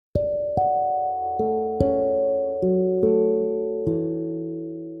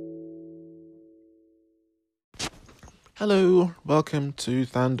Hello, welcome to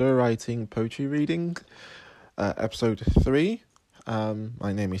Thando Writing Poetry Reading, episode 3.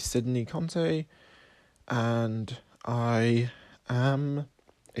 My name is Sydney Conte, and I am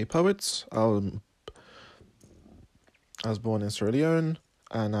a poet. I was born in Sierra Leone,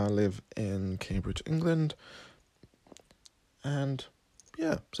 and I live in Cambridge, England. And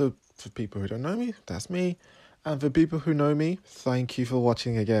yeah, so for people who don't know me, that's me. And for people who know me, thank you for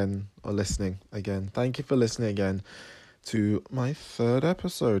watching again, or listening again. Thank you for listening again to my third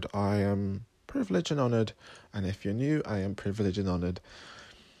episode. I am privileged and honoured, and if you're new, I am privileged and honoured.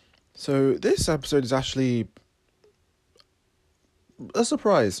 So this episode is actually a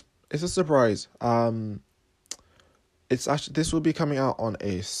surprise. It's a surprise. This will be coming out on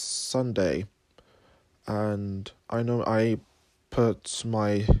a Sunday, and I know I put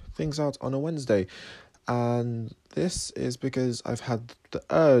my things out on a Wednesday, and this is because I've had the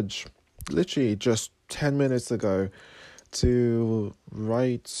urge, literally just 10 minutes ago, to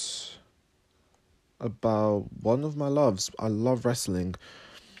write about one of my loves. I love wrestling.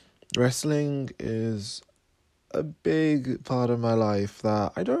 Wrestling is a big part of my life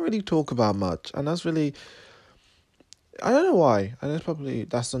that I don't really talk about much, and that's really, I don't know why, and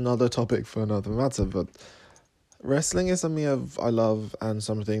that's another topic for another matter, but wrestling is something I love and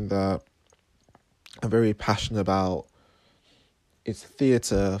something that I'm very passionate about.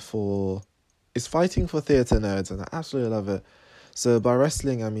 It's fighting for theatre nerds, and I absolutely love it. So by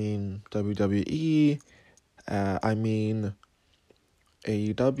wrestling, I mean WWE, I mean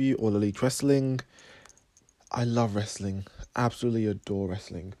AEW, All Elite Wrestling. I love wrestling, absolutely adore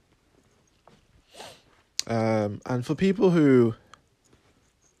wrestling. And for people who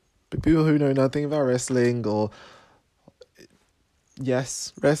know nothing about wrestling, or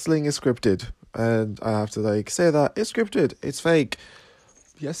yes, wrestling is scripted, and I have to say that it's scripted, it's fake.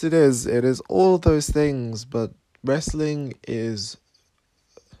 Yes, it is. It is all those things, but wrestling is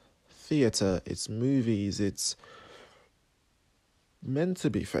theatre, it's movies, it's meant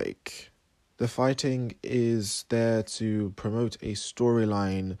to be fake. The fighting is there to promote a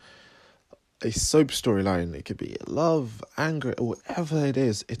storyline, a soap storyline. It could be love, anger, or whatever it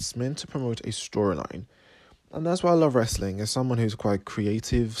is. It's meant to promote a storyline. And that's why I love wrestling. As someone who's quite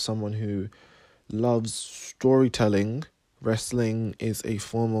creative, someone who loves storytelling, wrestling is a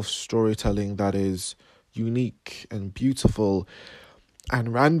form of storytelling that is unique and beautiful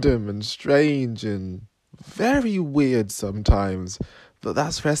and random and strange and very weird sometimes. But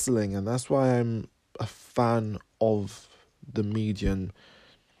that's wrestling, and that's why I'm a fan of the medium.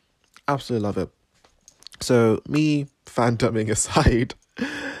 Absolutely love it. So, me fandoming aside,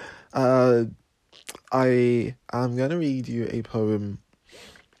 I am going to read you a poem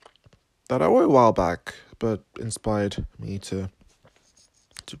that I wrote a while back, but inspired me to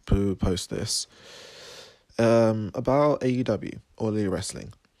post this, about AEW, All Elite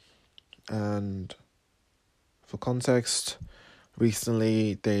Wrestling. And for context,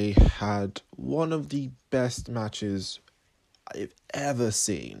 recently they had one of the best matches I've ever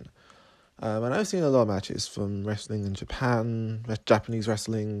seen. And I've seen a lot of matches from wrestling in Japan, Japanese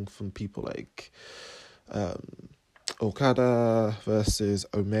wrestling, from people like Okada versus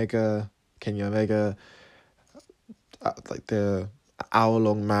Kenny Omega, like the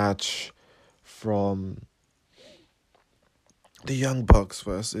hour-long match from the Young Bucks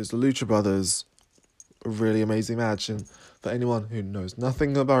versus the Lucha Brothers. A really amazing match. And for anyone who knows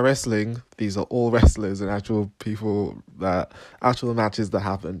nothing about wrestling, these are all wrestlers and actual matches that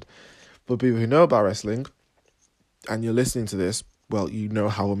happened. For people who know about wrestling, and you're listening to this, well, you know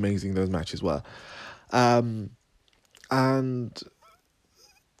how amazing those matches were. And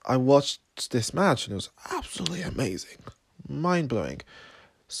I watched this match, and it was absolutely amazing. Mind-blowing.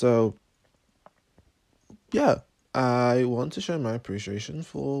 So, yeah, I want to show my appreciation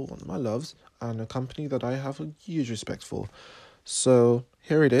for one of my loves and a company that I have a huge respect for. So,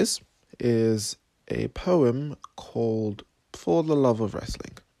 here it is a poem called For the Love of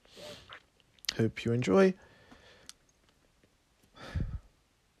Wrestling. Hope you enjoy.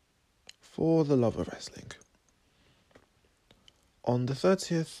 For the Love of Wrestling. On the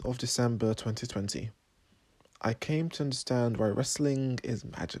 30th of December 2020, I came to understand why wrestling is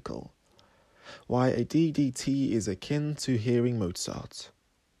magical. Why a DDT is akin to hearing Mozart.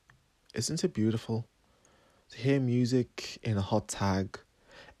 Isn't it beautiful to hear music in a hot tag,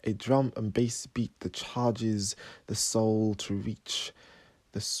 a drum and bass beat that charges the soul to reach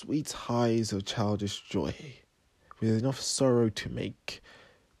the sweet highs of childish joy, with enough sorrow to make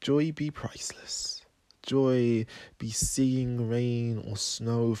joy be priceless. Joy be seeing rain or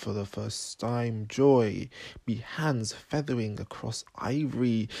snow for the first time. Joy be hands feathering across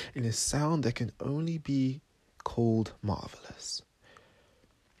ivory in a sound that can only be called Marvelous.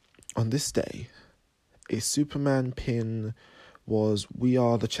 On this day, a Superman pin was "We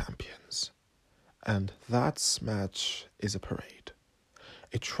Are the Champions," and that match is a parade.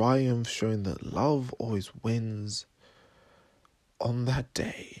 A triumph showing that love always wins. On that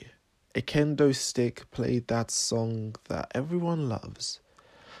day, a kendo stick played that song that everyone loves.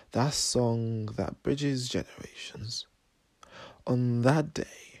 That song that bridges generations. On that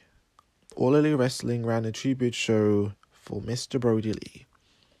day, All Elite Wrestling ran a tribute show for Mr. Brody Lee.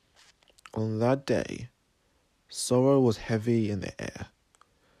 On that day, sorrow was heavy in the air.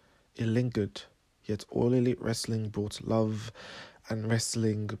 It lingered, yet All Elite Wrestling brought love, and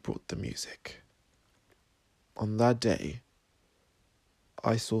wrestling brought the music. On that day,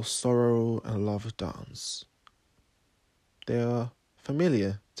 I saw sorrow and love dance. They are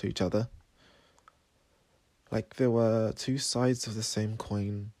familiar to each other, like they were two sides of the same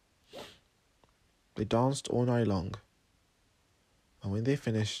coin. They danced all night long, and when they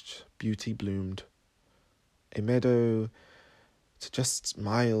finished, beauty bloomed. A meadow to just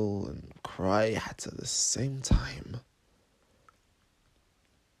smile and cry at the same time.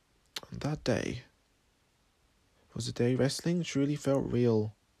 On that day was a day wrestling truly felt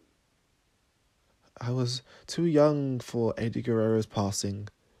real. I was too young for Eddie Guerrero's passing.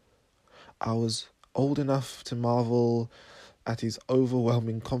 I was old enough to marvel at his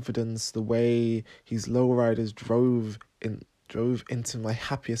overwhelming confidence, the way his lowriders drove into my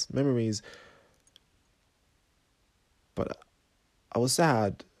happiest memories. But I was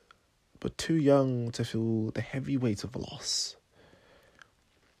sad, but too young to feel the heavy weight of loss.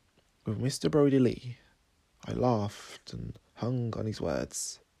 With Mr. Brody Lee, I laughed and hung on his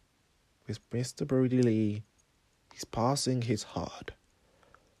words. With Mr. Brody Lee, his passing hit hard.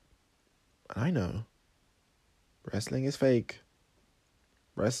 And I know, wrestling is fake.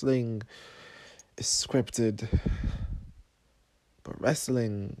 Wrestling is scripted. But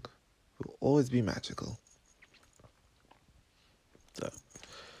wrestling will always be magical. So,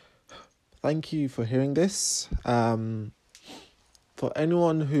 thank you for hearing this. For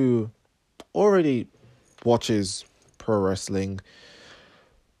anyone who already watches pro wrestling,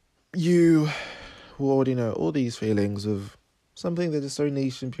 you will already know all these feelings of something that is so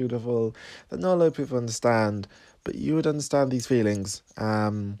niche and beautiful that not a lot of people understand, but you would understand these feelings.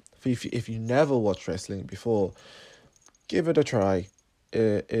 If you never watched wrestling before, give it a try.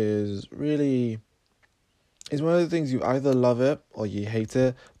 It is really... It's one of the things you either love it or you hate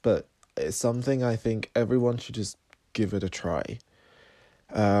it, but it's something I think everyone should just give it a try.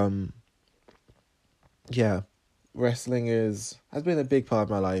 Wrestling has been a big part of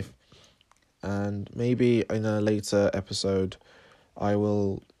my life, and maybe in a later episode I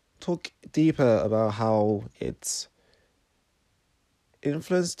will talk deeper about how it's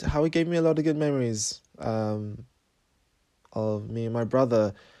influenced, how it gave me a lot of good memories of me and my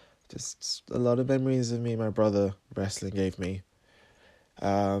brother. Just a lot of memories of me and my brother wrestling gave me.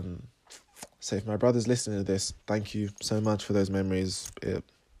 So if my brother's listening to this, thank you so much for those memories. It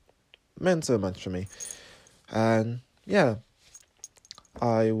meant so much for me. And yeah,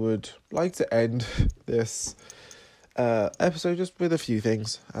 I would like to end this episode just with a few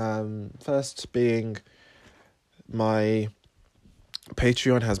things. First being, my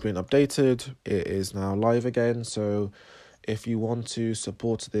Patreon has been updated. It is now live again. So if you want to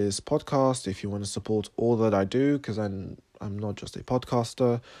support this podcast, if you want to support all that I do, because I'm not just a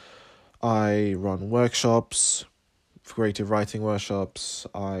podcaster, I run workshops, creative writing workshops.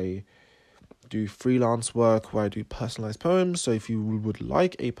 I do freelance work where I do personalized poems. So if you would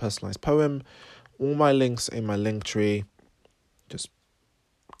like a personalized poem, all my links in my link tree, just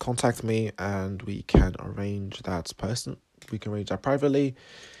contact me and we can arrange that We can arrange that privately.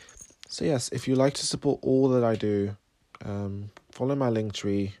 So yes, if you like to support all that I do, follow my link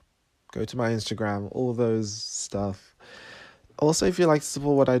tree, go to my Instagram, all those stuff. Also, if you like to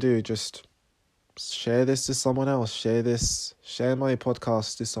support what I do, just share this to someone else. Share my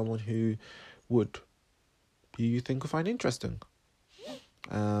podcast to someone who you think will find interesting.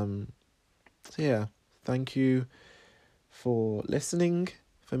 So yeah, thank you for listening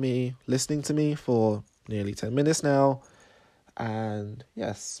to me for nearly 10 minutes now. And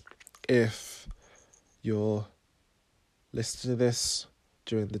yes, if you're listening to this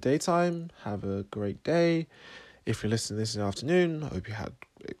during the daytime, have a great day. If you're listening to this in the afternoon, I hope you had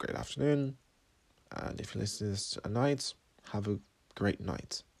a great afternoon. And if you're listening to this at night, have a great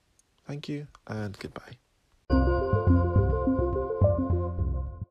night. Thank you and goodbye.